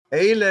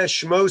Eile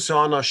shmos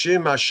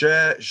ha'anashim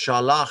asher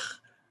shalach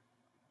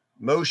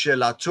Moshe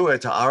latu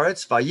et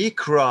haaretz,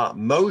 vayikra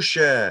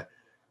Moshe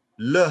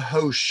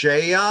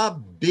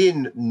leHoshea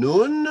bin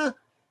Nun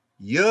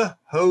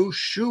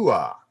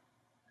Yehoshua.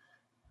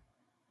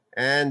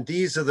 And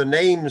these are the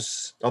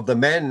names of the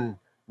men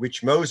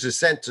which Moses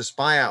sent to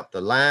spy out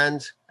the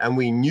land. And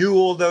we knew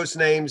all those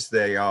names.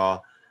 They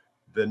are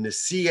the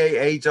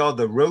Nesiei Edar,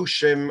 the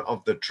Roshim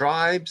of the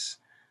tribes.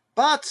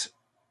 But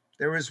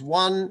there is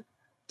one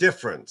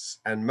difference.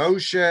 And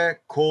Moshe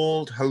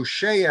called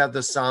Hoshea,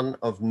 the son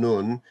of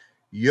Nun,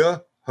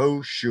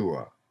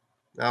 Yehoshua.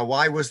 Now,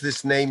 why was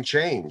this name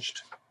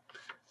changed?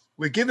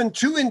 We're given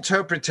two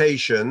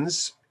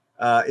interpretations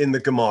in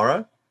the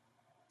Gemara.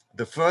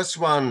 The first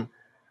one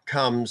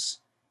comes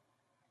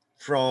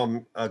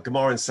from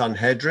Gemara in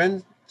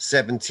Sanhedrin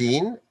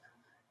 17.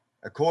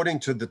 According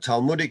to the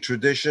Talmudic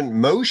tradition,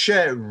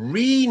 Moshe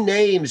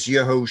renames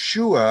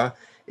Yehoshua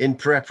in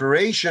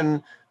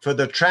preparation for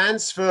the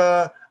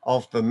transfer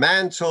of the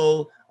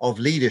mantle of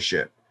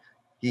leadership.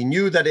 He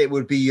knew that it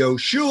would be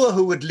Yehoshua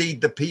who would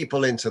lead the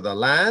people into the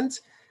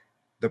land.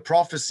 The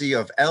prophecy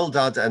of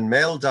Eldad and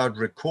Meldad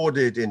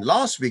recorded in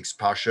last week's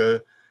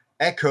Pasha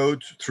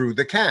echoed through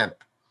the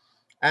camp.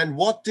 And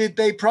what did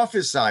they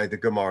prophesy, the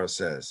Gemara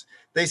says?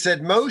 They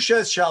said,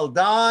 Moshe shall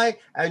die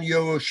and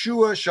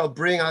Yehoshua shall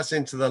bring us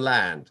into the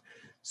land.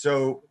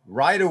 So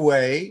right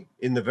away,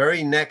 in the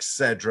very next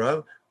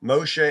Sedra,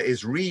 Moshe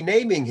is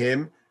renaming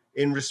him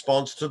in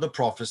response to the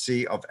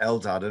prophecy of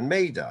Eldad and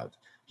Medad.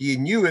 He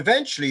knew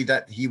eventually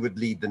that he would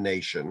lead the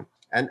nation.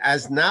 And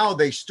as now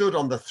they stood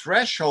on the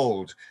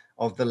threshold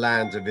of the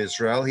land of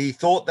Israel, he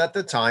thought that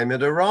the time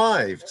had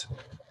arrived.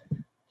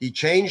 He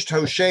changed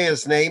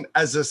Hoshea's name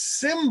as a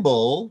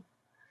symbol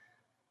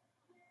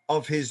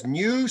of his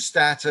new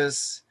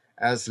status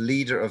as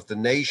leader of the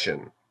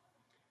nation,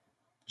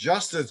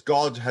 just as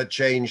God had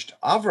changed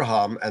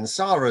Abraham and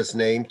Sarah's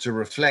name to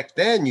reflect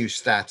their new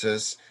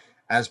status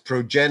as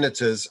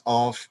progenitors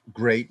of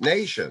great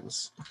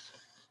nations.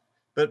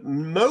 But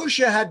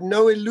Moshe had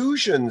no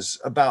illusions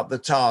about the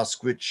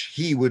task which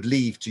he would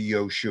leave to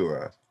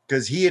Yehoshua,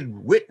 because he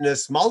had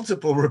witnessed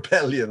multiple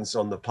rebellions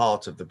on the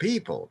part of the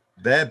people.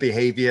 Their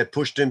behavior had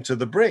pushed him to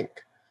the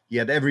brink. He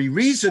had every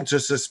reason to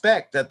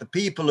suspect that the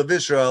people of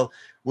Israel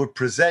would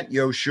present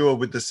Yehoshua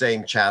with the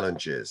same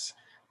challenges.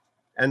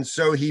 And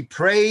so he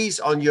prays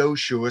on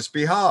Yehoshua's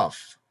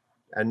behalf.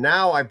 And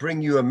now I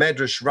bring you a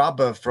Medrash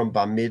Rabbah from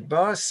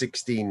Bamidbar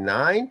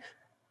 16:9.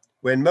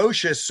 When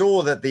Moshe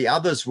saw that the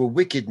others were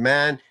wicked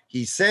men,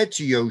 he said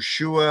to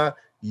Yehoshua,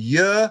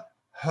 Yehoshua,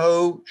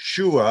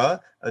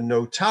 a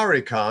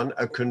notarikan,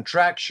 a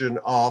contraction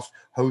of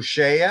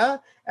Hoshea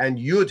and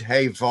Yud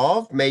He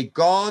Vav, may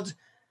God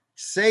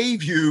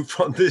save you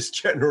from this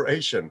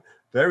generation.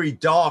 Very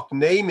dark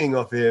naming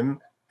of him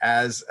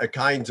as a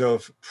kind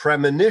of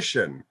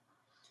premonition.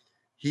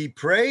 He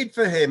prayed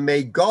for him,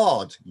 may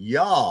God,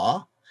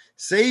 Yah,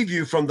 save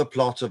you from the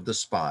plot of the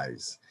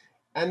spies.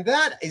 And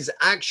that is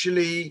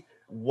actually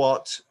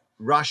what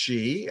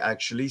Rashi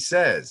actually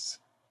says.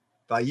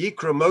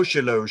 Vayikra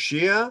Moshe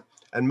leHoshea,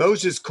 and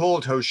Moses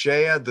called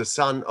Hoshea the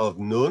son of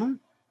Nun,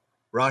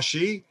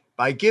 Rashi,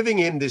 by giving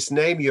him this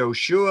name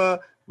Yehoshua,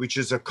 which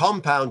is a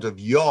compound of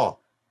Yah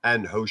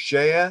and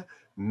Hoshea,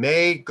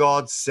 may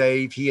God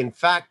save. He in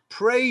fact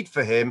prayed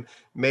for him,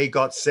 may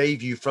God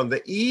save you from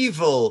the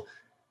evil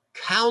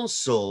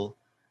counsel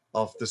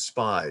of the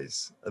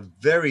spies, a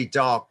very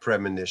dark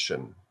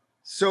premonition.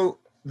 So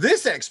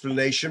this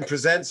explanation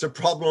presents a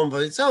problem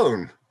of its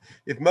own.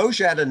 If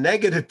Moshe had a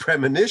negative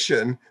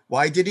premonition,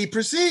 why did he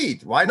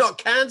proceed? Why not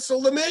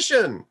cancel the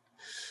mission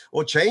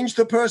or change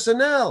the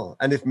personnel?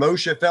 And if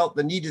Moshe felt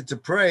the needed to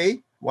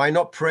pray, why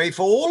not pray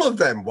for all of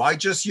them? Why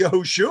just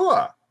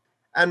Yehoshua?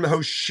 And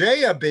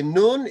Hoshea bin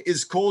Nun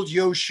is called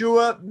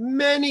Yehoshua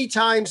many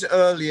times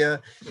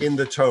earlier in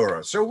the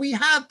Torah. So we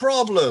have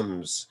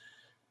problems,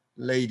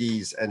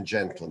 ladies and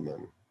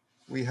gentlemen.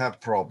 We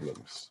have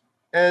problems.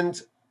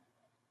 And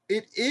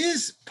it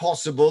is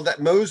possible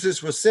that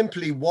Moses was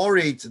simply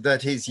worried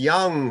that his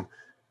young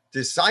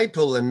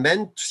disciple and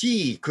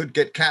mentee could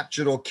get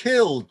captured or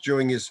killed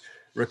during his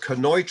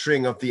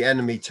reconnoitering of the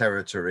enemy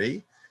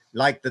territory,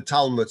 like the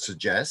Talmud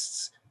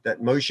suggests,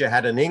 that Moshe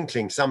had an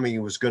inkling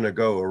something was going to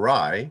go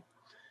awry.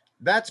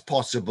 That's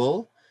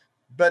possible,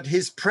 but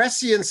his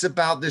prescience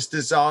about this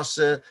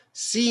disaster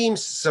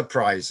seems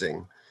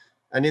surprising.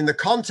 And in the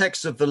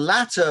context of the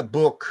latter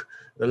book,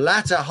 the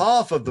latter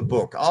half of the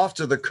book,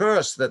 after the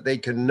curse that they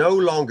can no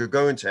longer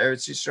go into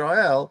Eretz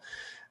Israel,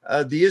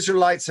 the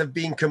Israelites have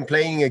been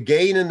complaining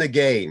again and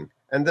again.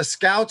 And the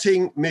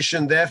scouting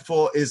mission,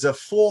 therefore, is a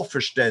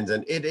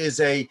Vorverständen. It is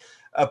a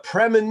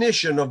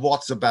premonition of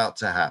what's about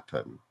to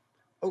happen.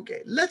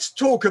 Okay, let's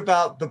talk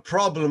about the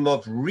problem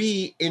of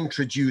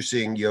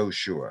reintroducing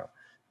Yehoshua.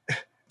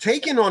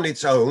 Taken on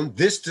its own,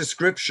 this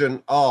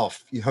description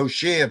of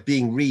Hoshea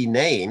being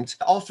renamed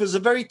offers a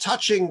very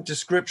touching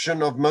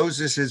description of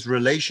Moses'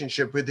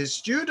 relationship with his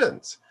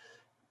students.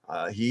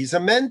 He's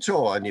a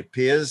mentor and he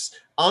appears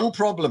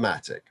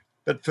unproblematic.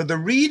 But for the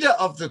reader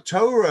of the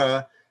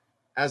Torah,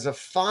 as a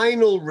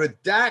final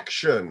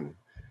redaction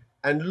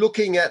and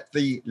looking at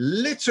the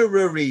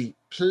literary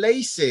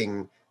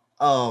placing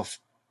of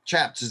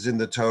chapters in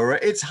the Torah,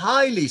 it's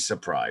highly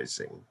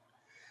surprising.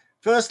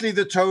 Firstly,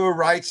 the Torah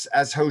writes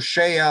as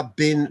Hoshea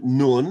bin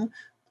Nun,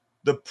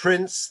 the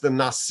prince, the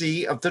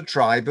Nasi of the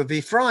tribe of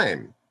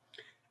Ephraim.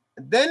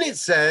 Then it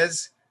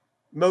says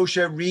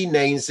Moshe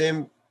renames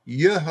him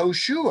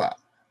Yehoshua.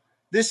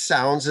 This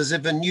sounds as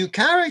if a new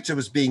character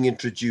was being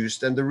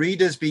introduced and the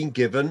reader's being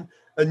given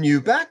a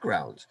new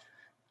background.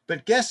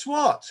 But guess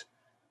what?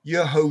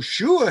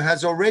 Yehoshua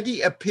has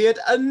already appeared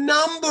a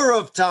number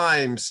of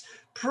times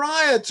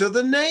prior to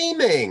the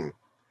naming.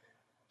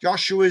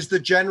 Joshua is the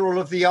general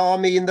of the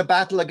army in the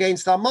battle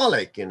against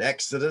Amalek in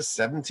Exodus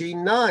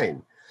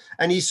 17:9,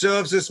 and he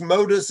serves as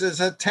Moses'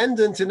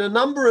 attendant in a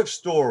number of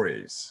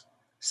stories.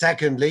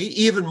 Secondly,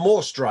 even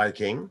more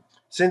striking,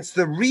 since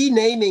the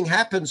renaming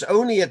happens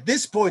only at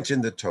this point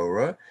in the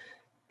Torah,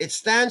 it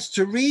stands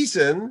to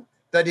reason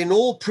that in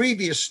all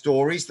previous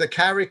stories, the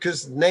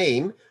character's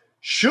name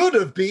should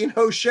have been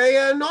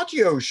Hoshea and not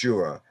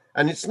Yehoshua,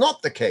 and it's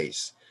not the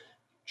case.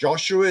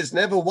 Joshua is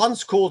never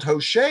once called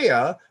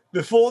Hoshea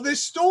before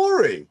this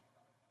story.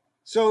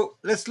 So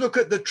let's look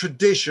at the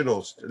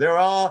traditionals. There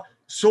are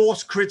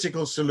source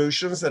critical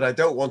solutions that I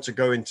don't want to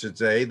go into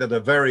today that are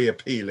very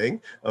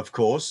appealing, of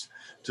course,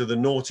 to the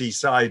naughty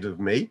side of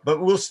me, but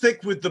we'll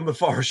stick with the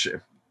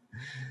Mefarshim.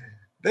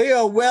 They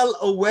are well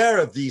aware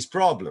of these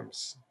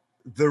problems.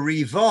 The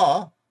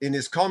Riva, in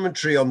his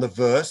commentary on the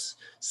verse,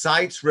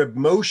 cites Reb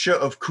Moshe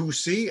of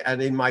Kusi,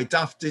 and in my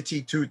Daf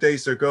Diti 2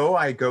 days ago,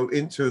 I go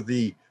into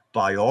the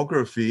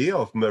biography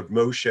of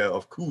Moshe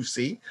of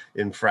Kusi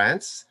in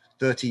France,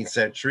 13th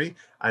century,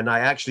 and I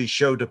actually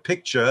showed a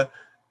picture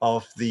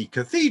of the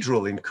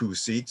cathedral in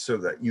Kusi so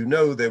that you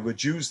know there were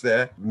Jews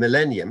there,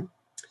 millennium.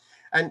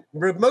 And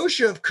Reb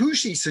Moshe of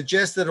Kusi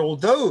suggests that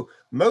although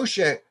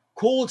Moshe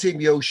called him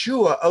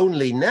Yoshua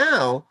only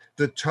now,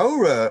 the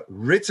Torah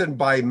written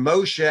by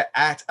Moshe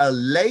at a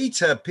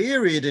later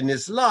period in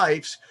his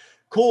life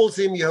calls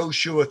him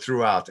Yehoshua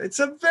throughout. It's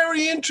a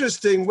very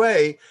interesting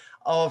way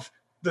of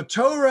the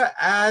Torah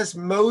as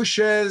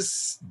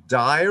Moshe's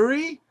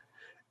diary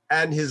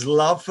and his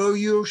love for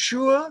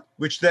Yehoshua,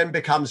 which then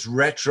becomes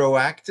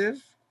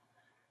retroactive.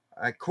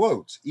 I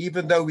quote,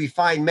 even though we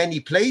find many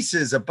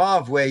places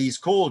above where he's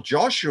called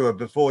Joshua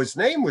before his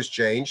name was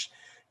changed,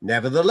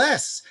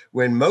 nevertheless,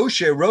 when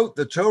Moshe wrote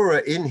the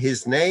Torah in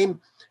his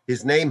name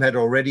had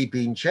already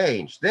been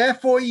changed.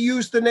 Therefore, he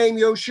used the name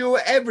Yehoshua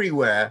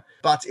everywhere,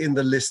 but in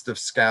the list of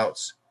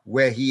scouts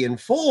where he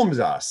informs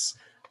us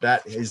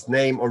that his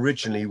name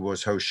originally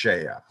was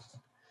Hoshea.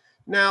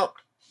 Now,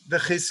 the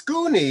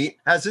Chizkuni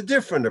has a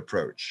different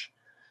approach.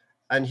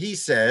 And he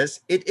says,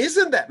 it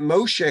isn't that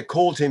Moshe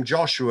called him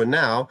Joshua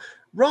now.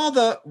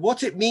 Rather,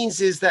 what it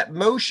means is that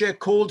Moshe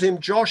called him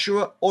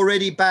Joshua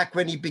already back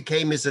when he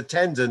became his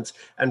attendant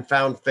and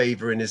found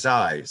favor in his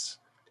eyes.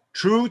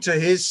 True to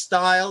his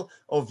style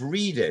of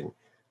reading,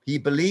 he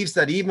believes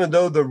that even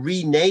though the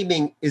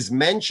renaming is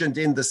mentioned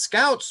in the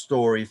scout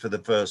story for the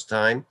first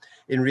time,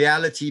 in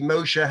reality,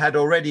 Moshe had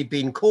already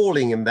been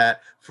calling him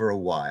that for a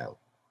while.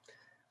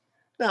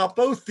 Now,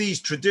 both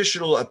these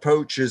traditional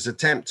approaches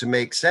attempt to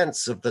make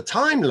sense of the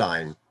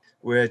timeline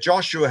where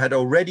Joshua had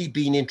already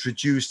been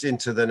introduced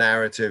into the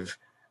narrative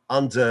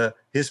under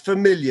his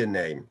familiar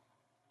name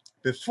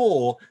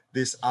before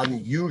this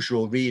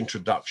unusual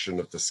reintroduction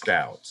of the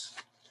scouts.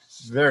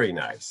 Very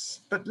nice.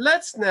 But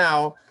let's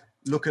now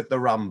look at the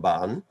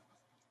Ramban,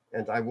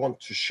 and I want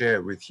to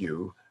share with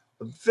you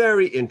a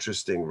very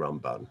interesting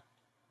Ramban.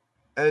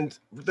 And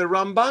the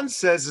Ramban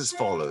says as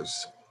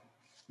follows.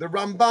 The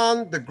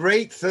Ramban, the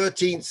great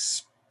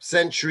 13th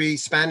century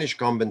Spanish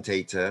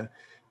commentator,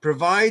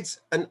 provides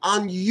an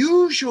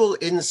unusual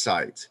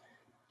insight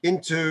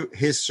into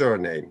his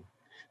surname.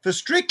 For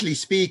strictly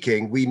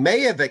speaking, we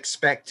may have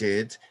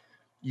expected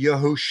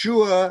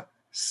Yehoshua,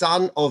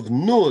 son of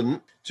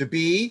Nun, to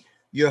be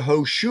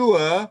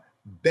Yehoshua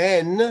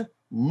ben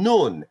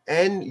Nun,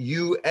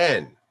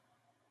 N-U-N,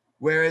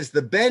 whereas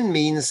the ben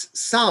means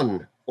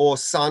son or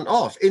son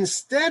of,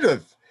 instead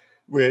of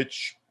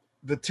which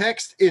the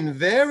text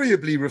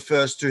invariably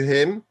refers to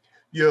him,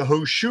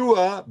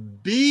 Yehoshua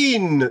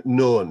bin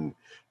Nun.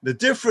 The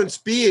difference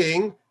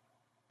being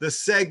the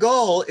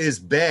Segol is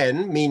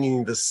Ben,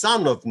 meaning the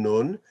son of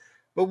Nun,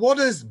 but what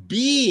does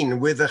bin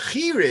with a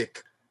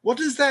chirik? What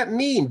does that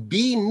mean?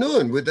 Bin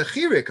Nun with a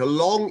chirik, a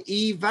long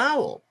E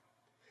vowel.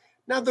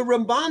 Now the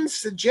Ramban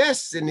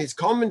suggests in his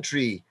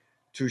commentary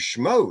to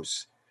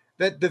Shmos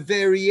that the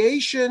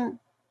variation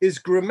is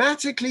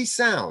grammatically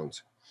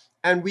sound,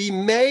 and we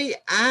may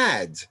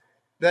add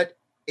that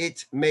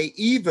it may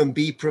even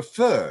be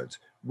preferred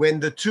when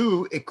the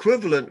two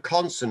equivalent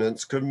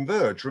consonants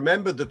converge.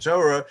 Remember, the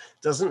Torah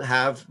doesn't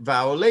have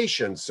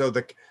vowelation. So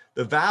the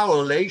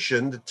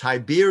vowelation, the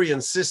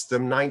Tiberian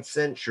system, 9th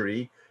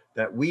century,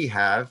 that we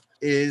have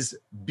is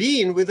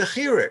bin with a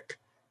chirik.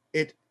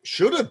 It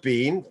should have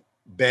been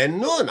ben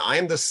Nun. I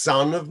am the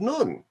son of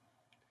Nun.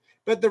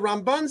 But the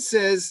Ramban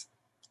says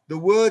the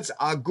words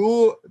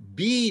agur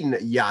bin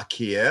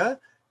Yakir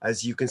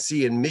as you can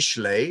see in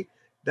Mishlei,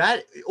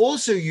 that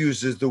also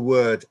uses the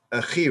word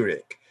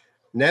achirik.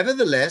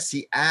 Nevertheless,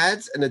 he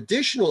adds an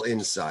additional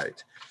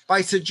insight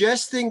by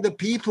suggesting the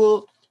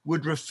people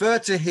would refer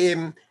to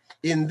him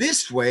in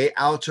this way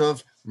out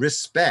of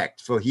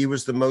respect, for he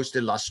was the most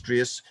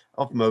illustrious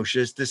of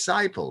Moshe's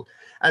disciple.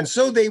 And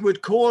so they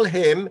would call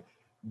him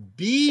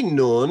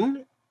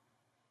Binun,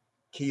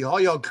 ki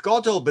hoya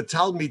gadol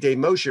b'talmidei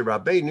Moshe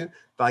Rabbeinu,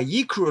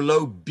 vayikru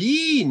lo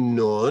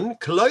Binun,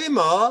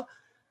 kloimar,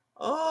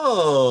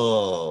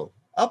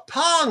 a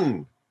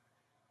pun.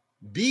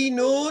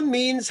 Binun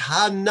means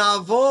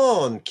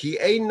hanavon, ki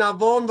ein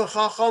navon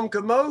v'chacham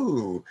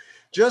kamohu.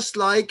 Just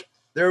like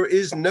there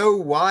is no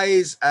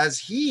wise as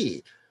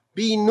he.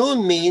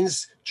 Binun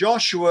means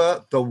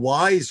Joshua, the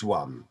wise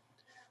one.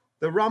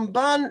 The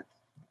Ramban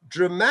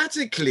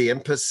dramatically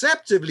and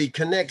perceptively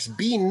connects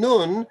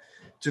Binun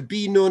to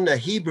Binun, a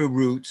Hebrew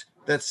root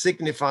that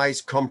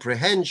signifies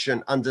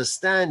comprehension,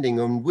 understanding,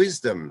 and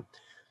wisdom.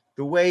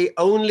 The way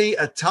only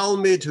a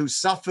Talmud who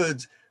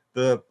suffered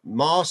the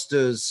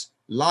master's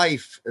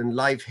life and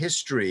life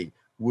history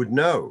would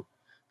know.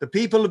 The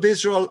people of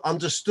Israel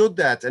understood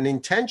that and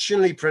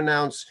intentionally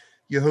pronounced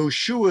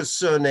Yehoshua's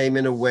surname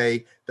in a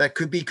way that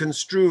could be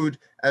construed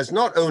as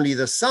not only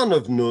the son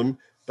of Nun,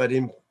 but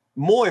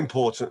more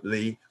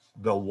importantly,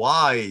 the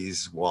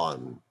wise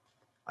one.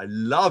 I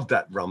love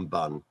that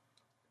Ramban.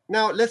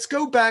 Now, let's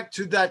go back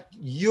to that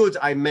Yud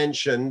I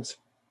mentioned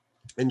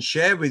and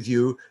share with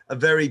you a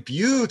very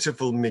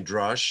beautiful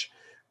midrash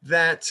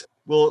that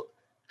will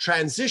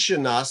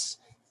transition us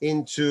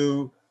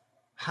into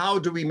how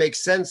do we make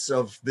sense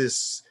of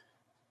this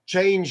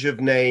change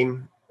of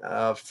name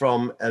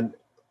from a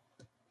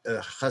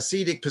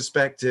Hasidic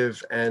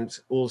perspective and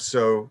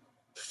also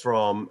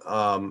from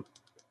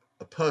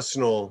a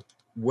personal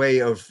way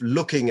of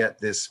looking at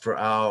this for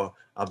our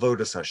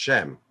Avodas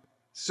Hashem.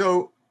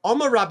 So,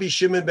 Omer Rabbi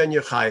Shimon ben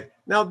Yochai.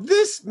 Now,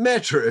 this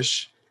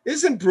medrash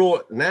isn't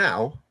brought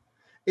now.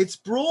 It's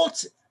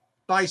brought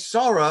by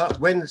Sarah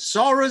when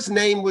Sarah's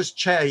name was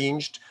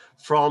changed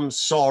from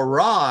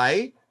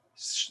Sarai,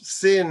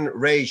 Sin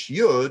Reish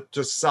Yud,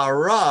 to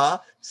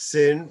Sarah,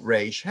 Sin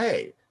Reish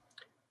Hey.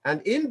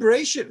 And in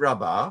Breshit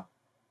Rabbah,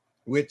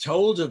 we're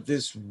told of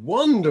this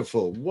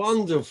wonderful,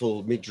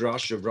 wonderful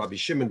midrash of Rabbi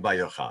Shimon bar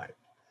Yochai.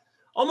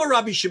 Omer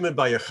Rabbi Shimon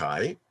bar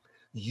Yochai,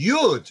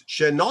 Yud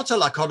shenota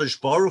l'Kadosh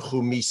Baruch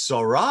Hu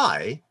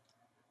miSarai,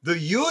 the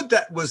Yud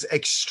that was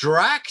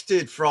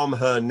extracted from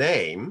her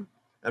name,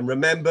 and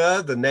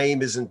remember, the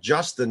name isn't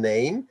just the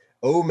name,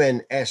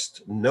 Omen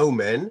est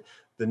nomen,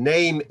 the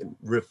name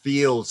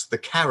reveals the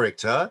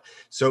character,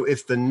 so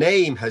if the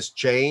name has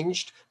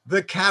changed,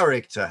 the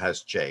character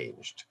has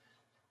changed.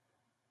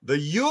 The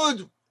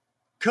Yud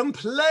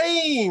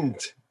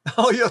complained.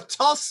 Oh, your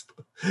tosp.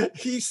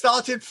 He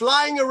started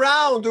flying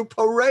around,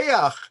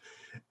 upareach,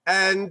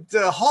 and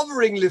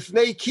hovering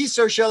lifnei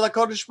kiso shel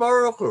HaKadosh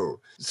Baruch Hu.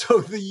 So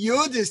the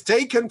Yud is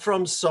taken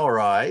from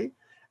Sarai,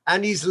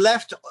 and he's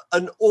left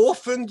an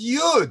orphaned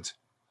Yud.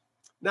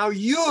 Now,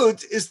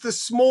 Yud is the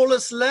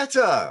smallest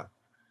letter,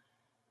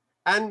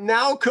 and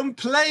now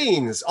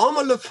complains,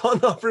 Amar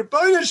lefanov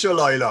Ribono shel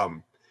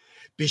olam,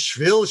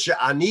 bishvil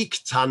she'ani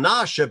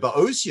ktana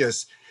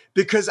she'ba'osius,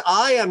 because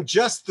I am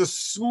just the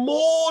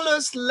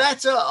smallest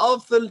letter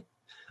of the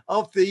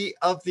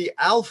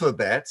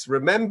alphabet.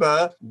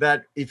 Remember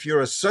that if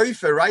you're a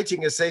sofer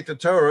writing a Sefer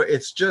Torah,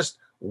 it's just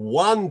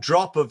one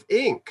drop of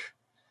ink.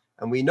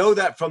 And we know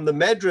that from the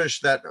Medrash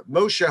that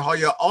Moshe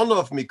Haya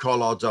Onov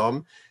Mikol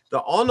Adam, the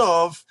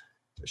Onov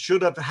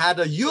should have had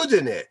a Yud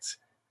in it.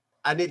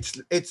 And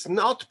it's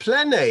not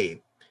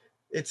plene.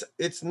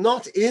 It's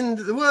not in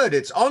the word.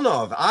 It's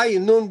Onov, I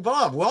Nun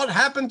Vav. What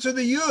happened to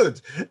the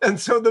Yud? And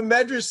so the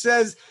Medrash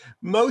says,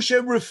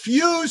 Moshe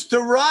refused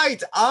to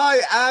write,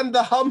 I am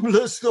the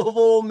humblest of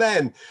all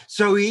men.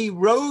 So he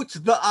wrote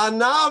the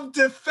Anav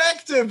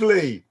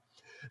defectively.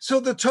 So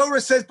the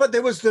Torah says, but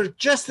there was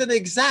just an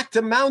exact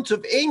amount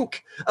of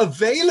ink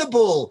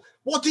available.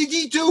 What did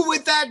he do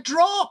with that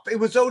drop? It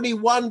was only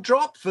one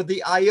drop for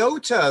the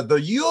iota, the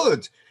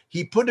Yud.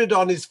 He put it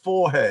on his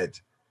forehead.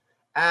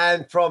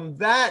 And from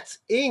that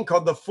ink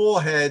on the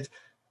forehead,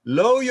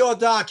 Lo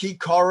Yodaki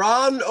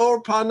Koran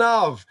or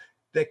Panav,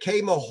 there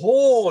came a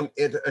horn,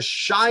 a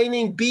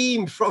shining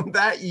beam from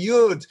that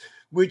Yud,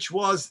 which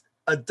was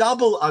a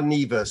double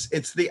anivus.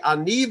 It's the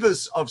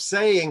anivus of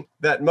saying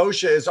that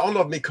Moshe is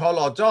Onov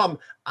Mikol Adam.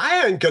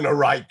 I ain't going to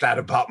write that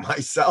about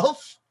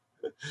myself.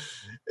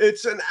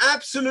 It's an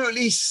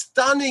absolutely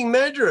stunning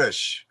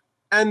medrash.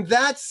 And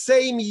that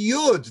same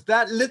Yud,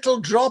 that little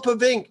drop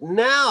of ink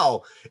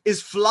now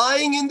is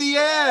flying in the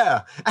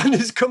air and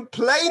is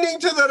complaining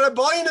to the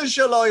Ribono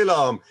shel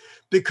olam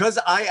because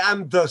I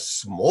am the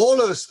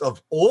smallest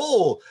of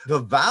all the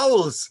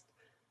vowels.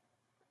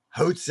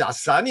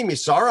 Hotzasani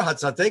misara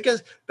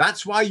hatzatekas.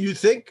 That's why you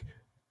think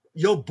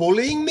you're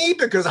bullying me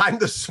because I'm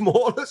the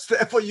smallest.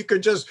 Therefore, you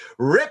can just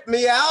rip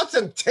me out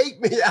and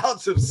take me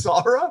out of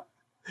Sarah.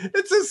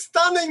 It's a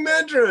stunning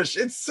medrash.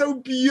 It's so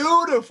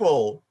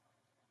beautiful.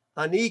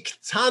 Anik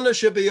Tana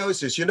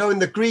Shebeosis. You know, in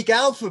the Greek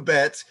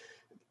alphabet,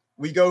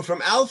 We go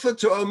from alpha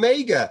to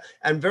omega,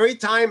 and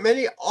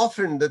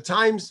often the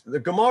times the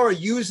Gemara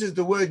uses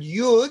the word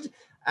yud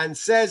and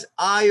says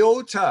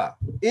iota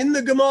in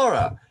the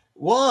Gemara.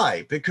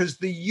 Why? Because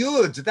the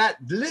yud, that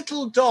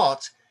little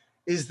dot,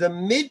 is the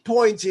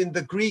midpoint in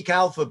the Greek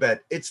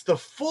alphabet. It's the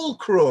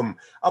fulcrum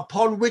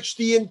upon which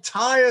the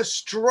entire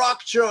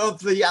structure of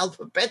the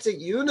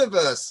alphabetic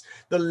universe,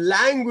 the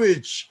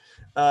language,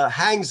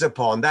 hangs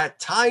upon. That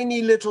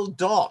tiny little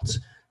dot.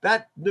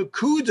 That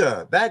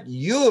nakuda, that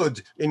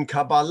yud in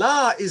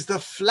Kabbalah is the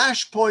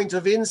flashpoint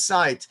of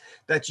insight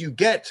that you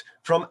get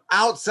from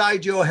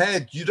outside your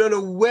head. You don't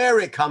know where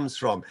it comes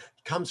from.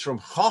 It comes from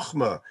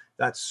Chochmah,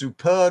 that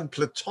superb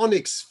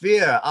Platonic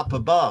sphere up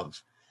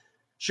above.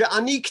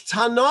 She'anik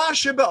tana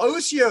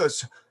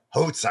shebe'osios,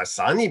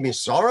 hotzasani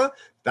misora.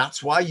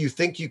 That's why you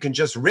think you can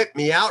just rip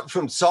me out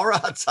from Sora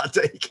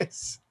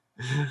Tzadekes.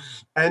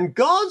 And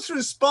God's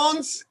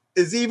response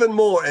is even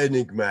more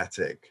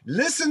enigmatic.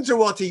 Listen to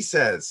what he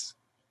says.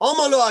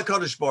 Omalo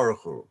HaKadosh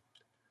Baruch Hu,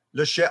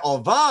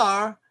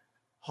 L'she'avar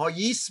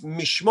hayis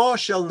mishma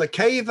shel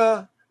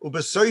nekeva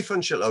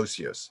ubesoifan shel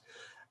osios.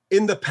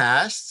 In the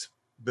past,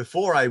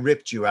 before I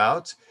ripped you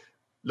out,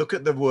 look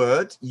at the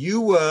word,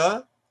 you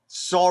were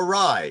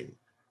Sarai.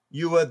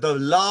 You were the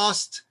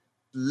last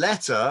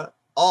letter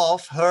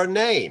of her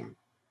name.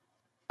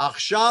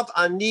 Achshav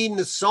ani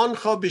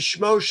nisoncha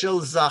bishmo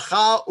shel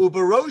zacha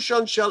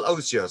uberoshan shel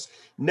osios.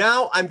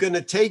 Now I'm going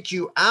to take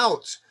you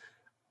out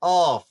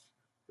of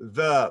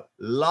the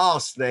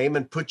last name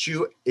and put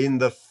you in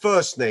the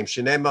first name.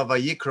 Shenema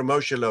vayikra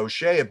Moshe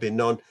leHoshea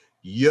binon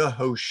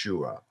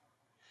Yehoshua.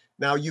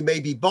 Now you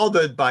may be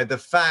bothered by the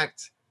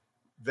fact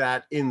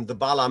that in the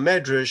Bala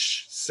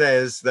Medrash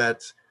says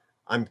that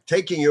I'm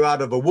taking you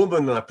out of a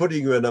woman and I'm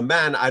putting you in a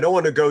man. I don't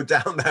want to go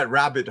down that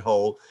rabbit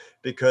hole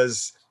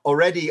because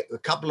already a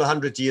couple of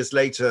hundred years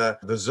later,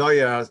 the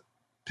Zohar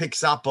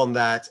picks up on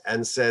that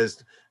and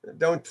says,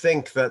 don't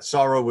think that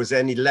Sarah was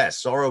any less.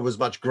 Sarah was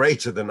much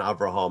greater than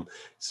Abraham.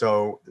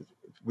 So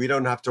we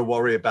don't have to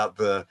worry about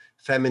the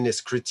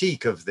feminist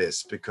critique of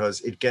this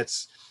because it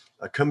gets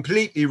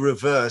completely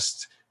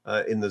reversed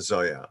in the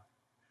Zohar.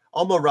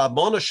 And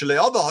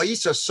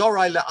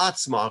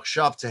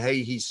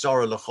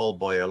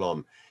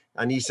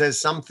he says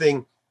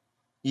something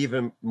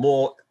even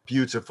more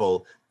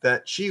beautiful,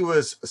 that she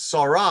was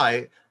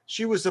Sarai,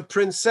 she was a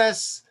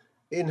princess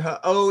in her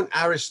own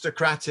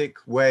aristocratic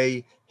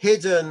way,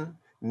 hidden.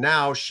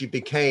 Now she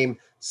became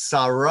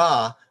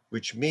Sarah,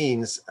 which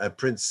means a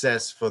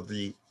princess for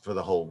the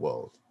whole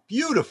world.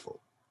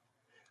 Beautiful.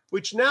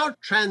 Which now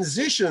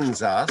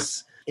transitions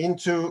us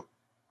into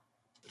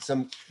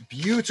some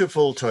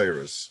beautiful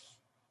Torahs.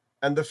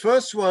 And the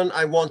first one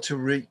I want to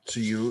read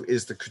to you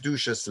is the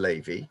Kedushas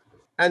Levi.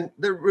 And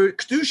the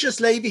Kedushas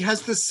Levi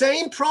has the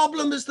same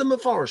problem as the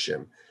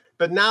Mefarshim,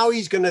 but now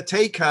he's going to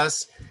take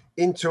us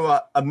into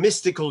a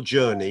mystical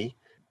journey,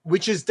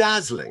 which is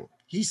dazzling.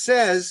 He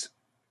says,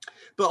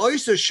 but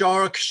also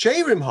Sharak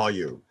Sherim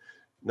Hayu.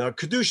 Now,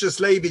 Kedushas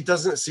Levi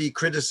doesn't see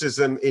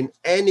criticism in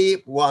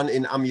anyone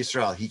in Am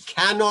Yisrael. He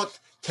cannot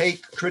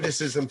take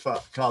criticism for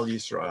Klal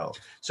Yisrael.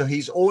 So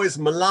he's always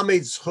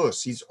Melamed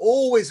Zchus. He's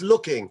always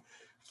looking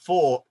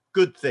for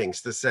good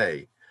things to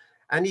say.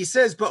 And he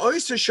says, but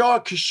also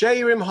Sharak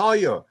Sherim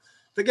Hayu.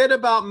 Forget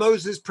about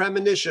Moses'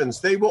 premonitions.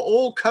 They were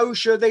all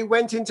kosher. They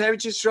went into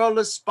Eretz Yisrael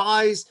as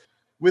spies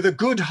with a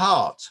good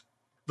heart.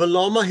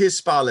 V'loma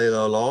hispalel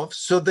olov.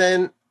 So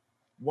then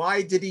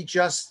why did he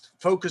just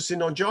focus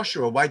in on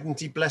Joshua? Why didn't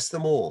he bless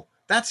them all?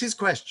 That's his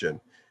question.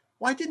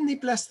 Why didn't he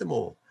bless them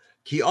all?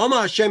 Ki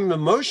Amar Hashem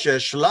Moshe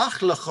shlach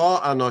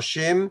lecha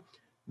anoshim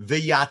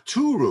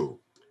v'yaturu.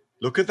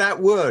 Look at that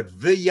word,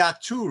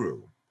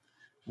 v'yaturu.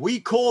 We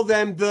call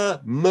them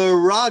the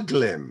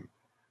meraglim.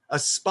 A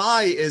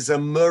spy is a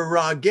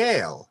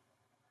meragel.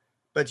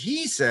 But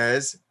he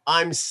says,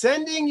 I'm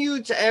sending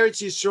you to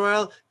Eretz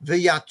Yisrael,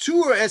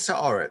 v'yatur es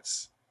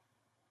haaretz.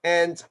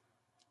 And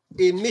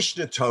in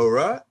Mishnah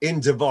Torah, in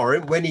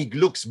Devarim, when he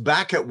looks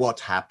back at what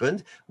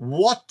happened,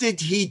 what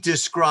did he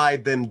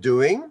describe them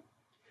doing?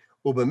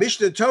 Uba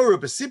Mishnah Torah,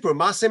 b'sipur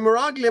maseh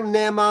meraglim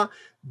nema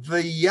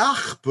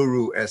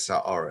v'yachperu es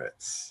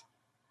haaretz.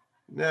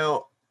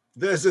 Now,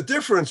 there's a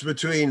difference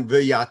between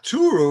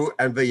v'yaturu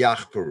and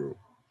v'yachperu.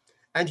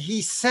 And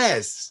he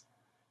says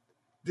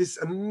this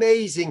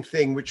amazing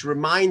thing, which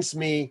reminds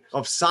me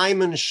of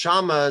Simon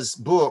Shamma's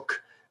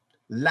book,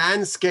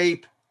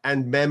 Landscape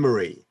and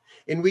Memory,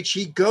 in which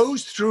he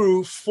goes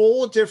through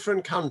 4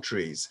 different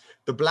countries,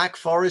 the Black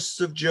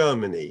Forests of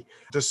Germany,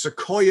 the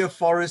Sequoia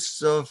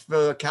Forests of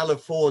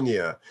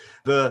California,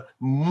 the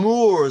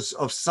moors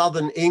of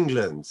southern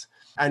England.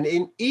 And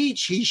in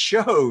each, he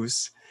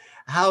shows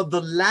how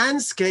the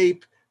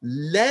landscape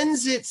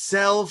lends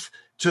itself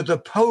to the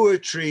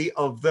poetry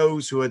of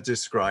those who are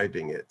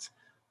describing it.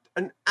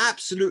 An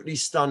absolutely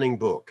stunning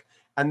book.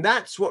 And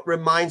that's what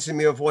reminds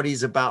me of what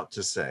he's about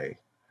to say.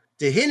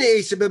 And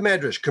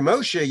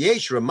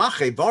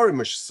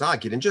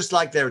just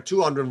like there are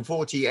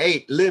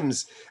 248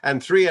 limbs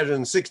and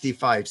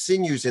 365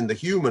 sinews in the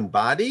human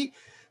body,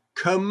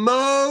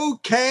 Kamo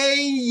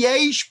kein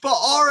yesh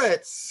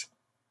ba'aretz.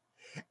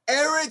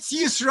 Eretz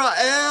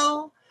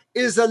Yisrael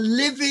is a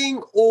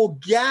living,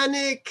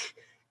 organic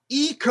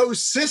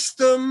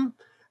ecosystem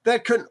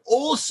that can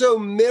also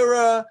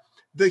mirror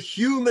the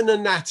human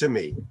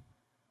anatomy,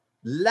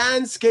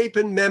 landscape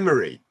and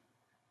memory.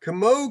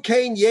 Kamo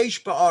kein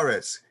yesh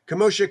ba'aretz,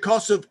 kamo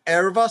shekosov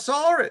ervas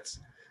haaretz,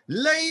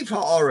 leiv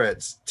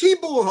haaretz,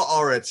 tibur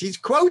haaretz. He's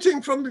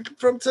quoting from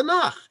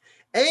Tanakh.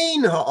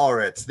 Ein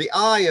haaretz, the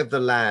eye of the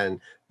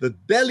land, the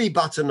belly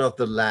button of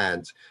the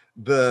land,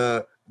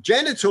 the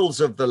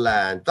genitals of the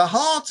land, the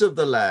heart of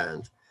the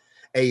land.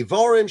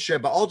 Eivorim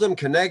sheba odom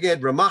keneged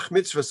ramach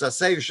mitzvahs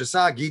aseh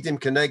shesah gidim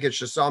keneged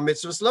shesah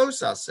mitzvahs lo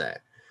saseh.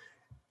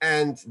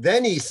 And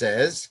then he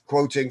says,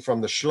 quoting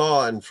from the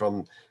Shla and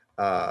from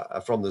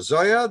the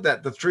Zohar,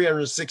 that the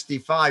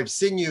 365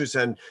 sinews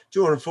and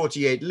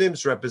 248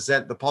 limbs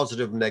represent the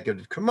positive and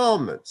negative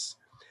commandments.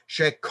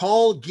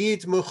 Shekol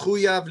gid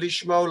mechuyav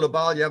lishmo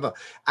lebal yava,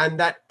 and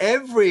that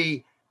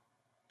every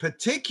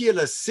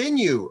particular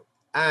sinew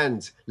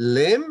and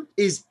limb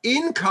is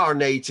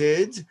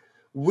incarnated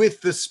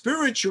with the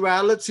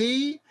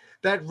spirituality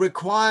that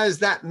requires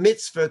that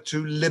mitzvah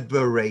to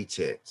liberate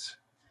it.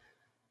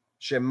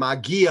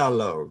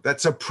 Shemagialo,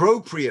 that's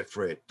appropriate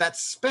for it,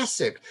 that's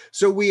specific.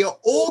 So we are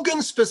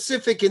organ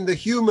specific in the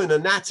human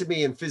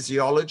anatomy and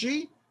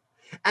physiology,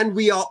 and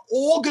we are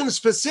organ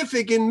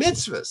specific in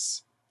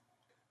mitzvahs.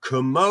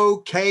 Kumo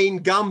kain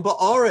gam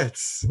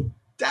ba'aretz,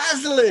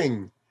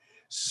 dazzling.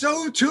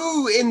 So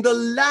too in the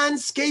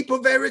landscape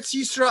of Eretz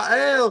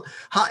Yisrael,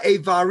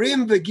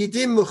 ha'evarim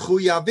v'gidim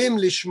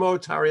mechuyavim lishmor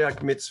tariach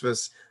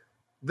mitzvahs.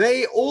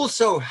 They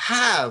also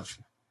have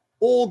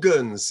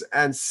organs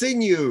and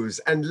sinews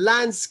and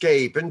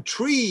landscape and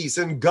trees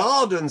and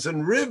gardens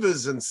and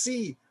rivers and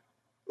sea.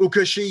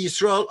 Ukashi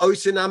Yisrael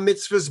osin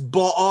mitzvahs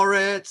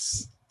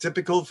ba'aretz,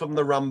 typical from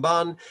the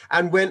Ramban.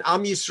 And when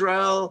Am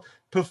Yisrael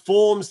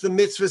performs the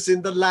mitzvahs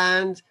in the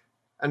land,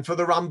 and for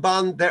the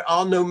Ramban, there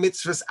are no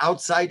mitzvahs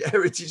outside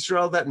Eretz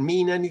Yisrael that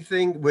mean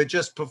anything. We're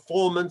just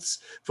performance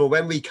for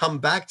when we come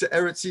back to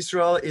Eretz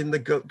Yisrael in the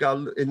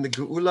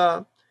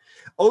Geula.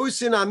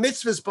 Osin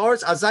mitzvahs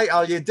ba'aretz azay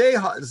al yedei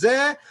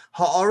zeh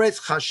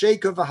ha'aretz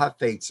chasheka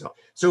v'hafetza.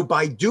 So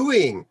by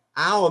doing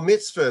our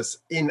mitzvahs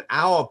in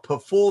our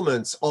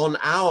performance on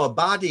our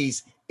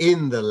bodies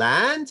in the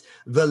land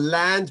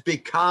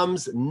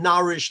becomes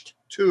nourished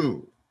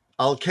too.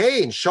 Al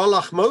kain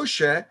sholach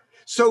Moshe.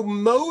 So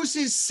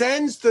Moses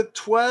sends the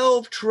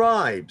 12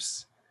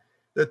 tribes,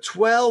 the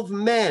 12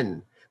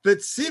 men,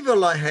 v'tziva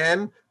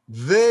lahem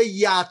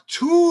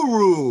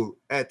v'yaturu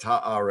et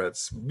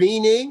ha'aretz,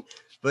 meaning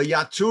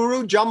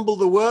v'yaturu, jumble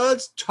the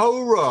words,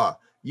 Torah,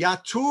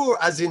 yatur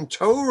as in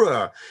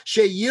Torah,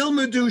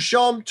 sheyilmedu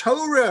sham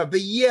Torah,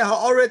 v'yeh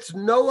ha'aretz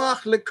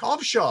noach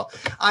lekovsha.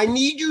 I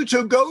need you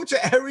to go to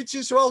Eretz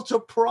Yisrael to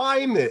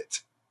prime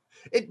it.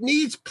 It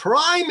needs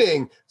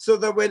priming so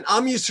that when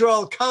Am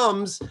Yisrael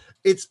comes,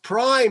 it's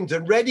primed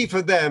and ready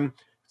for them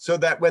so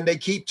that when they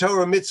keep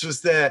Torah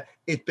mitzvahs there,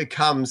 it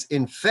becomes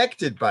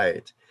infected by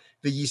it.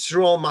 The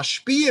Yisrael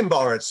mashpiyim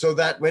ba'aretz, so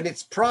that when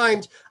it's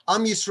primed,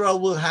 Am Yisrael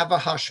will have a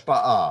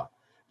hashpa'ah.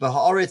 The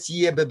ha'aretz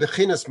yeh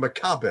bebechinas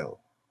makabel.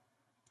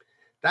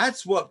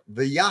 That's what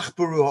the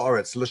yachbaru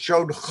ha'aretz,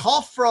 l'shon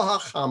chofra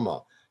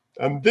hachama.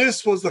 And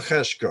this was the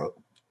cheshka.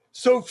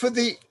 So for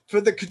the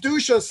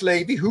Kedushas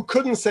Levi, who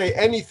couldn't say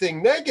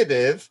anything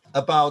negative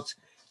about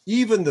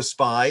even the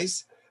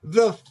spies,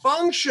 the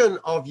function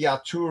of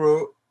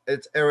Yaturu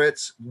et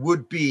Eretz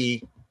would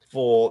be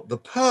for the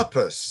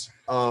purpose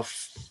of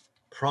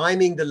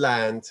priming the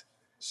land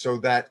so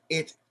that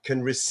it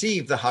can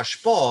receive the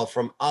hashpah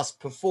from us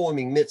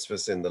performing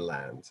mitzvahs in the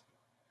land.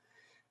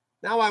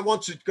 Now I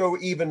want to go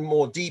even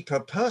more deeper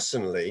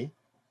personally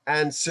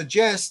and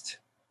suggest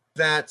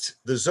that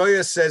the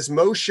Zohar says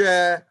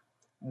Moshe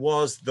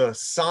was the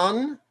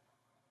sun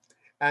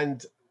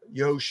and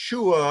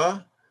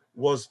Yoshua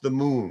was the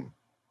moon.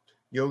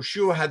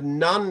 Yoshua had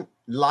none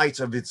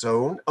light of its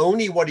own,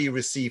 only what he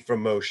received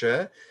from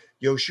Moshe.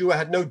 Yoshua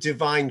had no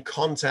divine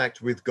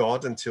contact with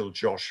God until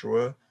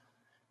Joshua,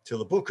 till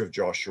the book of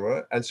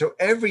Joshua. And so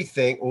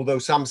everything, although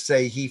some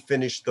say he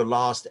finished the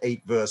last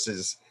 8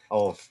 verses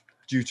of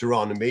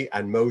Deuteronomy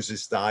and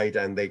Moses died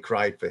and they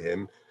cried for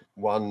him.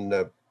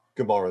 One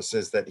Gemara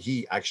says that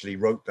he actually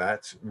wrote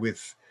that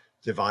with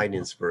divine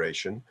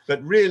inspiration.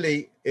 But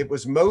really, it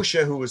was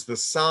Moshe who was the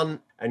sun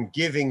and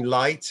giving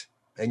light,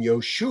 and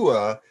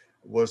Yoshua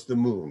was the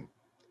moon.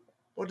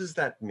 What does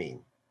that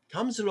mean?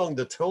 Comes along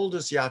the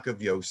Toldos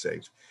Yaakov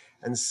Yosef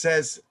and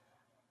says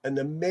an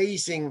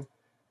amazing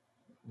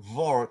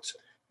vort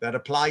that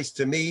applies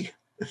to me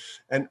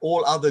and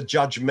all other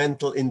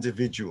judgmental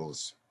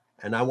individuals.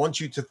 And I want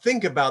you to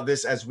think about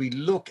this as we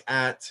look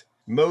at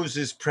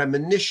Moses'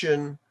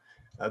 premonition,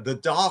 the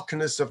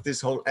darkness of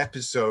this whole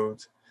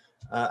episode,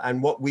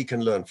 and what we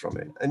can learn from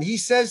it. And he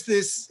says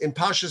this in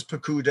Parshas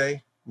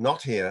Pekudei,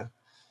 not here.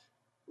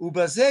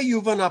 Ubazeh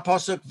yuvan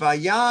apasuk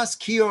vayas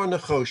kior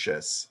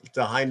nechoshes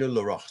dahainu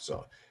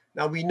l'rochza.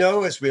 Now we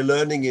know, as we're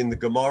learning in the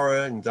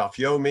Gemara and Daf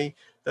Yomi,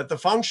 that the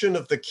function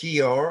of the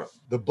kior,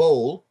 the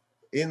bowl,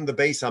 in the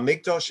Beis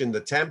Hamikdash, in the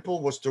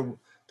temple, was to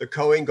the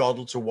Kohen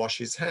Gadol to wash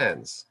his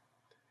hands.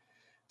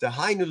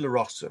 Dehainu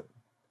l'rochsa,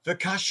 the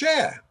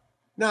kasher.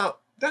 Now,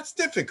 that's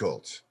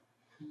difficult.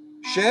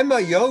 Shema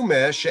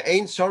yomer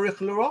she'ein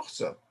tzorich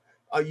l'rochsa.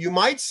 You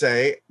might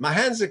say, my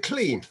hands are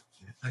clean.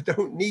 I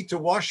don't need to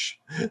wash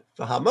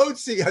the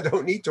hamotzi. I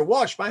don't need to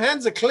wash. My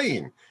hands are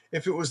clean.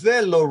 If it was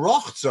there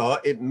l'rochsa,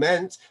 it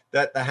meant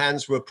that the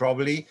hands were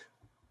probably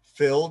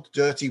filled,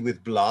 dirty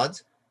with blood.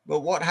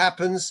 But what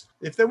happens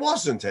if there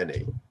wasn't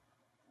any?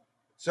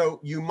 So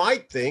you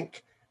might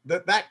think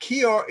that that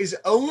kior is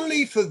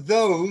only for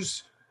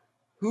those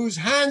whose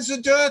hands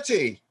are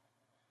dirty,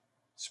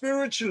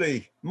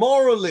 spiritually,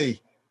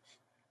 morally.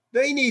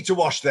 They need to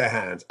wash their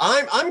hands.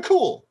 I'm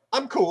cool.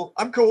 I'm cool.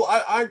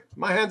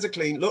 My hands are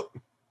clean. Look.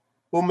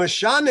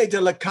 Umashane de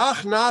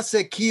lakach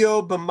nase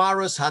kior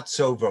b'maros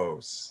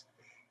hatzovos.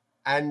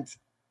 And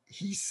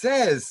he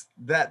says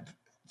that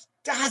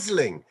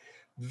dazzling.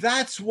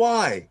 That's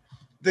why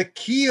the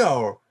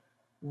kior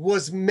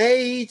was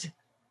made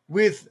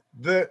with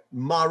the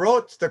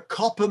marot, the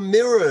copper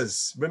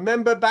mirrors.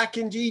 Remember back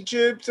in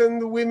Egypt,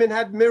 and the women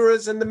had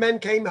mirrors, and the men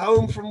came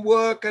home from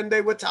work and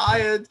they were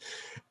tired.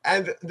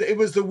 And it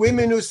was the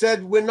women who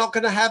said, we're not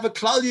going to have a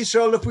Klal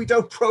Yisrael if we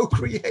don't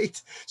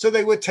procreate. So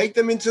they would take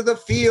them into the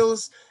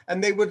fields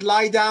and they would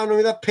lie down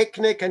with a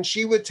picnic, and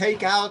she would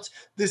take out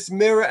this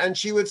mirror and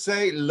she would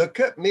say, look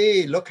at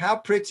me, look how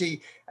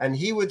pretty. And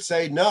he would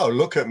say, no,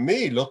 look at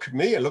me, look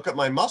at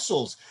my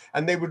muscles.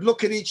 And they would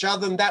look at each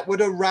other, and that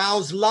would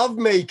arouse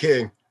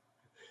lovemaking.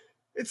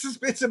 It's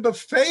a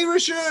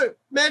Befeirische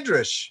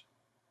Medrash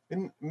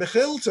in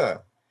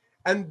Mechilta.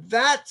 And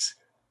that,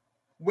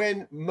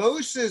 when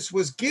Moses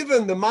was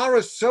given the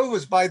Maros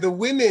Sovos by the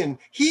women,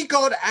 he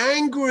got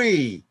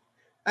angry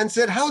and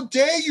said, how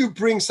dare you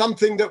bring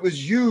something that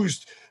was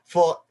used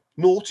for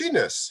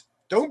naughtiness?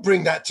 Don't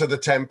bring that to the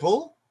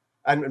temple.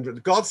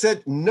 And God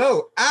said,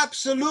 no,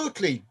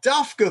 absolutely,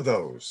 dafka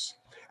those.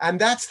 And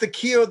that's the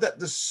kior that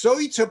the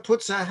soita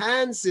puts her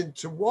hands in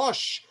to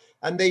wash.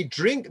 And they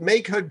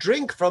make her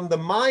drink from the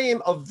mayim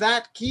of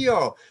that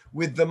kior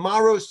with the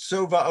maros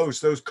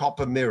sovaos, those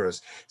copper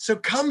mirrors. So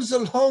comes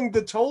along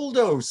the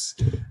Toldos,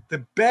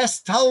 the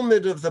best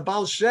Talmud of the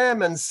Baal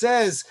Shem, and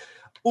says,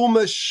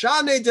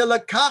 Umashane de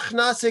lakach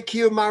nase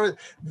kior maros.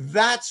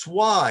 That's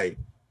why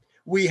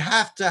we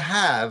have to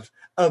have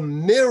a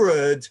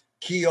mirrored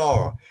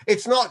kior.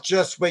 It's not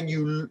just when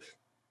you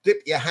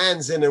dip your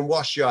hands in and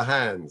wash your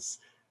hands.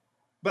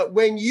 But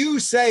when you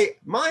say,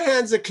 my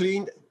hands are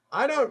clean,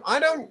 I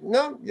don't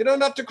know. You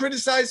don't have to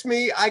criticize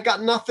me. I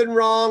got nothing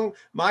wrong.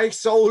 My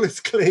soul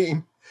is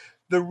clean.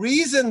 The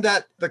reason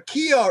that the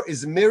kior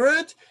is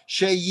mirrored,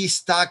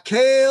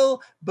 sheyistakel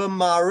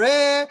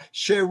b'mareh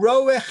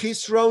sheroeh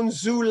chisron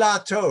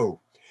zulato,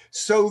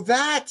 so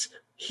that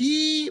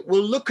he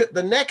will look at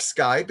the next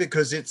guy,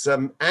 because it's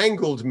an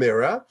angled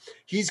mirror.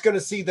 He's going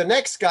to see the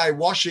next guy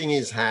washing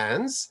his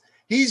hands.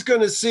 He's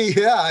going to see,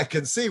 yeah, I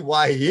can see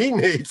why he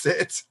needs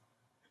it.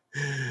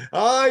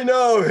 I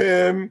know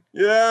him.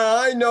 Yeah,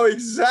 I know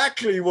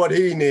exactly what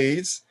he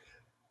needs.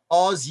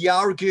 Oz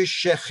yargish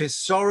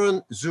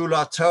shechisoron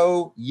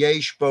zulato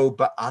yeshbo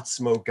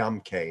ba'atzmo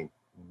gamkein.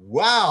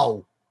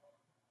 Wow.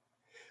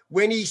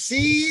 When he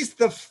sees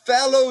the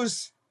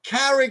fellow's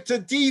character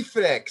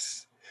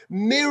defects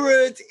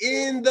mirrored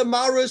in the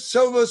maros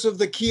sovos of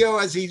the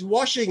kior as he's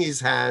washing his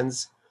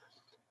hands,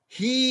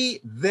 he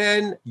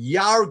then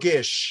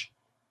yargish.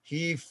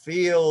 He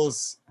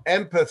feels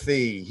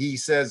empathy. He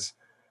says,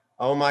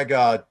 oh my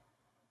God,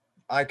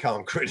 I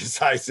can't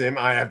criticize him.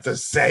 I have the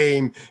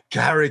same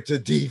character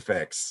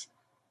defects.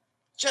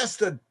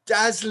 Just a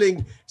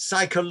dazzling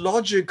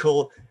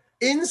psychological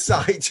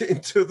insight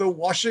into the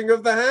washing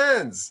of the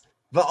hands.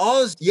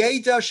 V'oz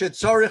yeda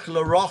shetzorich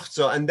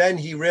l'rochza, and then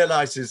he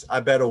realizes,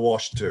 I better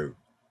wash too.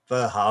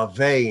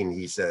 V'havein,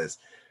 he says.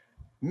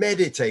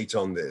 Meditate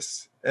on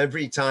this.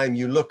 Every time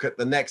you look at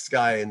the next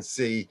guy and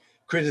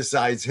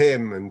criticize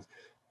him, and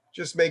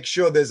just make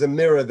sure there's a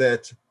mirror there,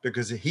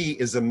 because he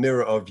is a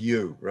mirror of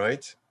you,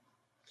 right?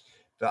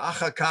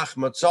 V'achakach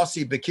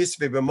matzosi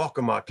bekisve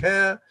b'mokom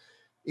haker,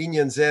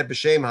 inyan zeh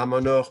b'shem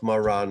hamanoch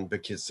maran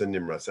b'kitsa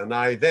nimras. And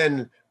I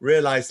then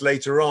realized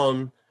later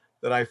on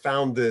that I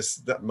found this,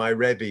 that my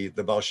Rebbe,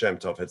 the Baal Shem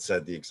Tov, had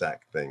said the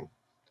exact thing.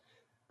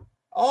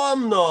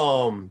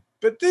 Omnom,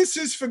 but this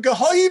is for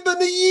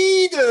Gehoiben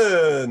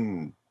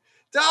Yiden.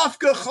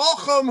 Dafka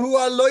Chochem hu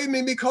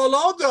aloimi mikol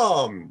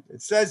Adam.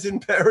 It says in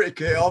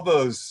Perikei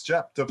Avos,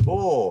 chapter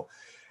 4,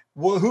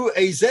 Wahu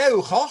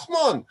ezeu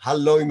Chochmon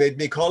haloimed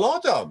mikol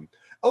Adam.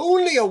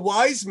 Only a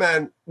wise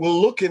man will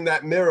look in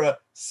that mirror,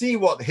 see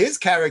what his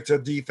character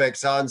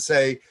defects are, and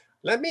say,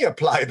 let me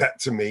apply that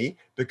to me,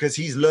 because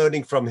he's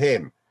learning from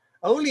him.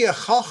 Only a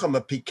Chochem,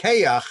 a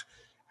Pikeach,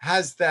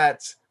 has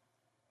that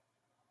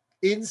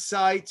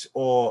insight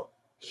or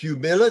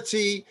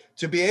humility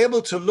to be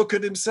able to look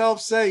at himself,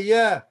 say,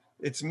 yeah,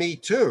 it's me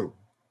too.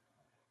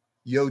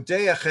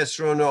 Yodea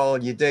chesron al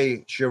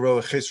yedei shiro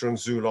chesron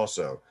zul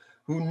also,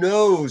 who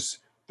knows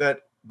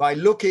that by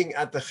looking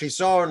at the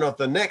chisaron of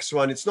the next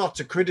one, it's not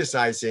to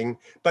criticizing,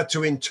 but to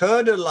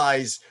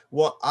internalize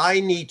what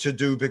I need to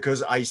do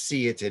because I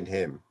see it in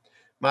him.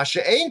 But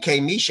if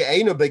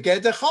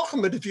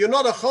you're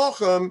not a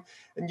chochem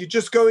and you're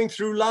just going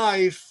through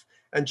life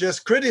and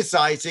just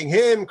criticizing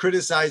him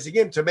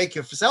to make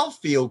yourself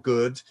feel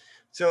good,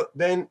 so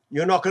then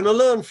you're not going to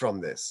learn from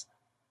this.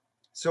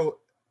 So,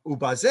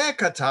 ubazeh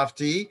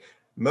katavti,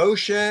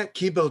 Moshe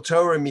kibel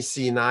Torah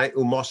misinai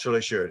u'Moshe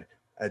l'shur.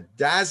 A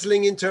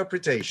dazzling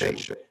interpretation.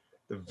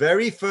 The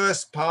very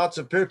first part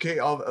of Pirkei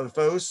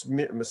Avos,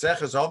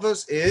 Maseches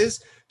Avos,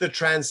 is the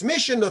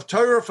transmission of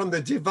Torah from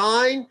the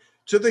divine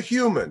to the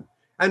human.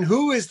 And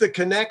who is the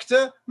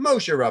connector?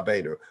 Moshe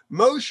Rabbeinu.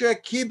 Moshe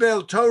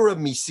kibel Torah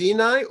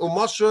misinai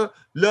u'Moshe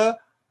le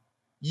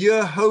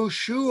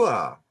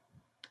Yehoshua.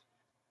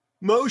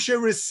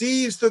 Moshe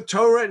receives the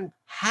Torah and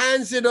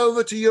hands it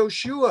over to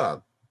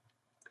Yoshua.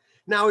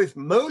 Now, if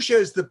Moshe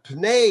is the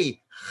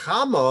Pnei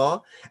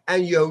Chama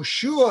and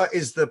Yoshua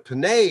is the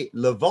Pnei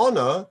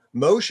Levana,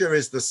 Moshe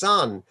is the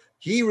sun.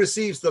 He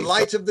receives the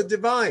light of the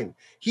divine.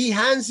 He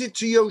hands it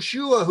to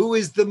Yoshua, who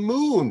is the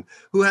moon,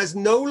 who has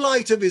no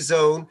light of his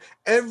own.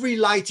 Every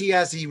light he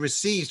has, he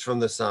receives from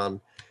the sun.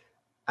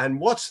 And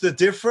what's the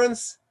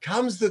difference?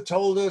 Comes the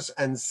Toldos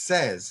and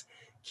says,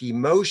 Ki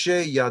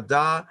Moshe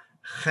yada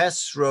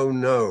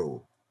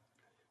chesrono.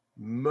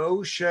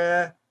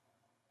 Moshe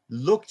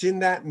looked in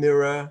that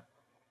mirror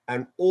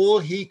and all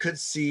he could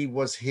see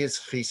was his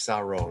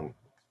chisaron.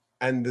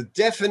 And the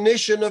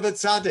definition of a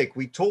tzaddik,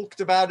 we talked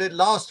about it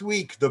last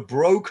week, the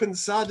broken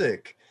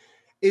tzaddik,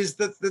 is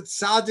that the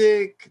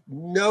tzaddik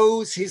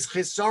knows his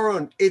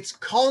chisaron. It's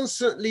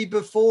constantly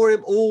before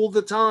him all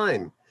the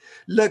time.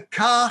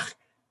 Lekach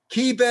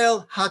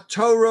kibel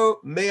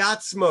hatoro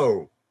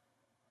meatzmo.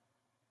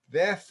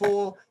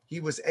 Therefore, he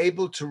was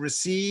able to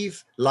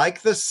receive,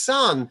 like the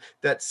sun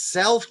that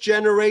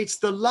self-generates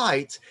the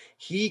light,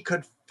 he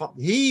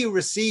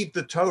received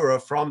the Torah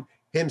from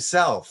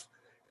himself.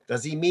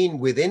 Does he mean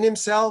within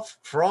himself,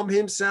 from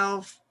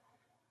himself?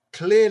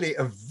 Clearly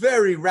a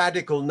very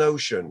radical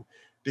notion.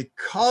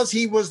 Because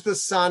he was the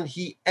sun,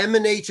 he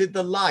emanated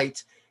the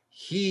light,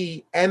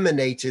 he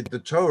emanated the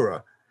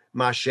Torah.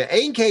 Ma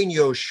she'ein kein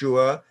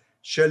Yoshua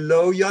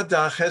shelo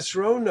yada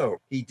chesrono.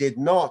 He did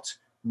not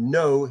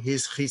know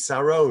his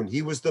chisaron.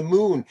 He was the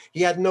moon.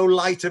 He had no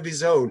light of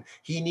his own.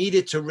 He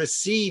needed to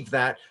receive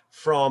that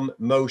from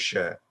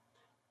Moshe.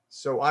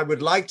 So I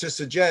would like to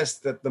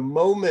suggest that the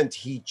moment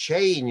he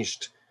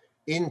changed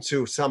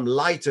into some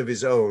light of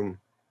his own,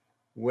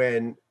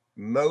 when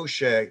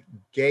Moshe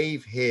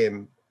gave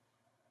him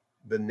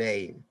the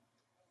name,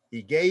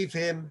 he gave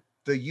him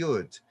the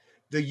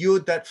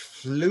Yud that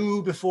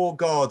flew before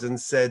God and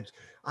said,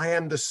 I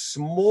am the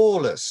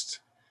smallest,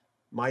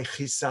 my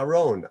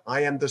chisaron,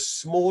 I am the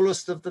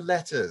smallest of the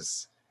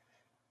letters.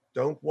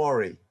 Don't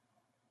worry.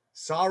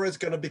 Sarah's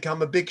going to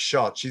become a big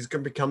shot. She's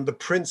going to become the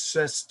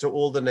princess to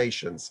all the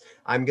nations.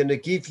 I'm going to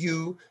give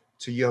you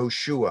to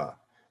Yehoshua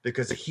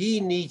because he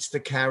needs to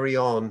carry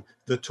on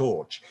the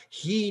torch.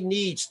 He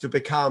needs to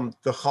become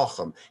the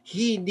Chochem.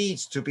 He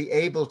needs to be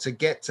able to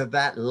get to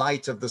that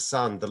light of the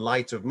sun, the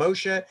light of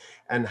Moshe.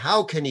 And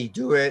how can he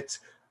do it?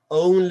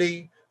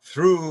 Only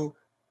through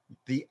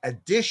the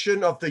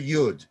addition of the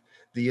Yud,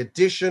 the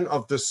addition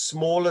of the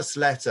smallest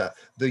letter,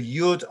 the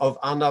Yud of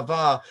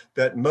Anavah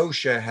that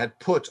Moshe had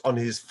put on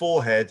his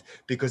forehead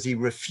because he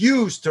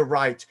refused to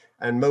write,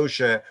 and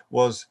Moshe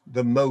was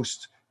the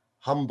most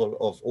humble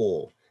of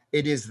all.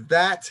 It is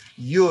that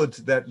Yud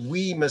that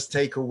we must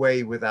take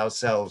away with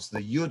ourselves, the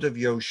Yud of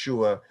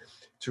Yoshua,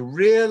 to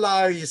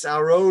realize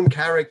our own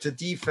character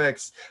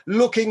defects,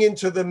 looking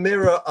into the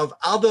mirror of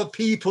other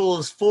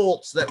people's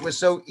faults that were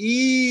so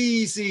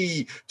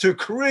easy to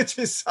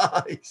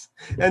criticize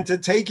and to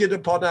take it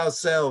upon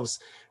ourselves,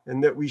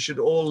 and that we should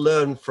all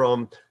learn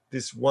from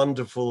this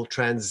wonderful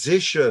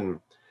transition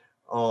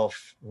of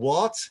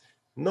what?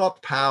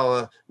 Not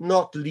power,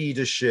 not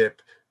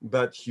leadership,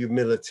 but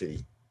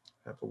humility.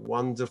 Have a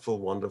wonderful,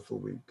 wonderful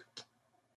week.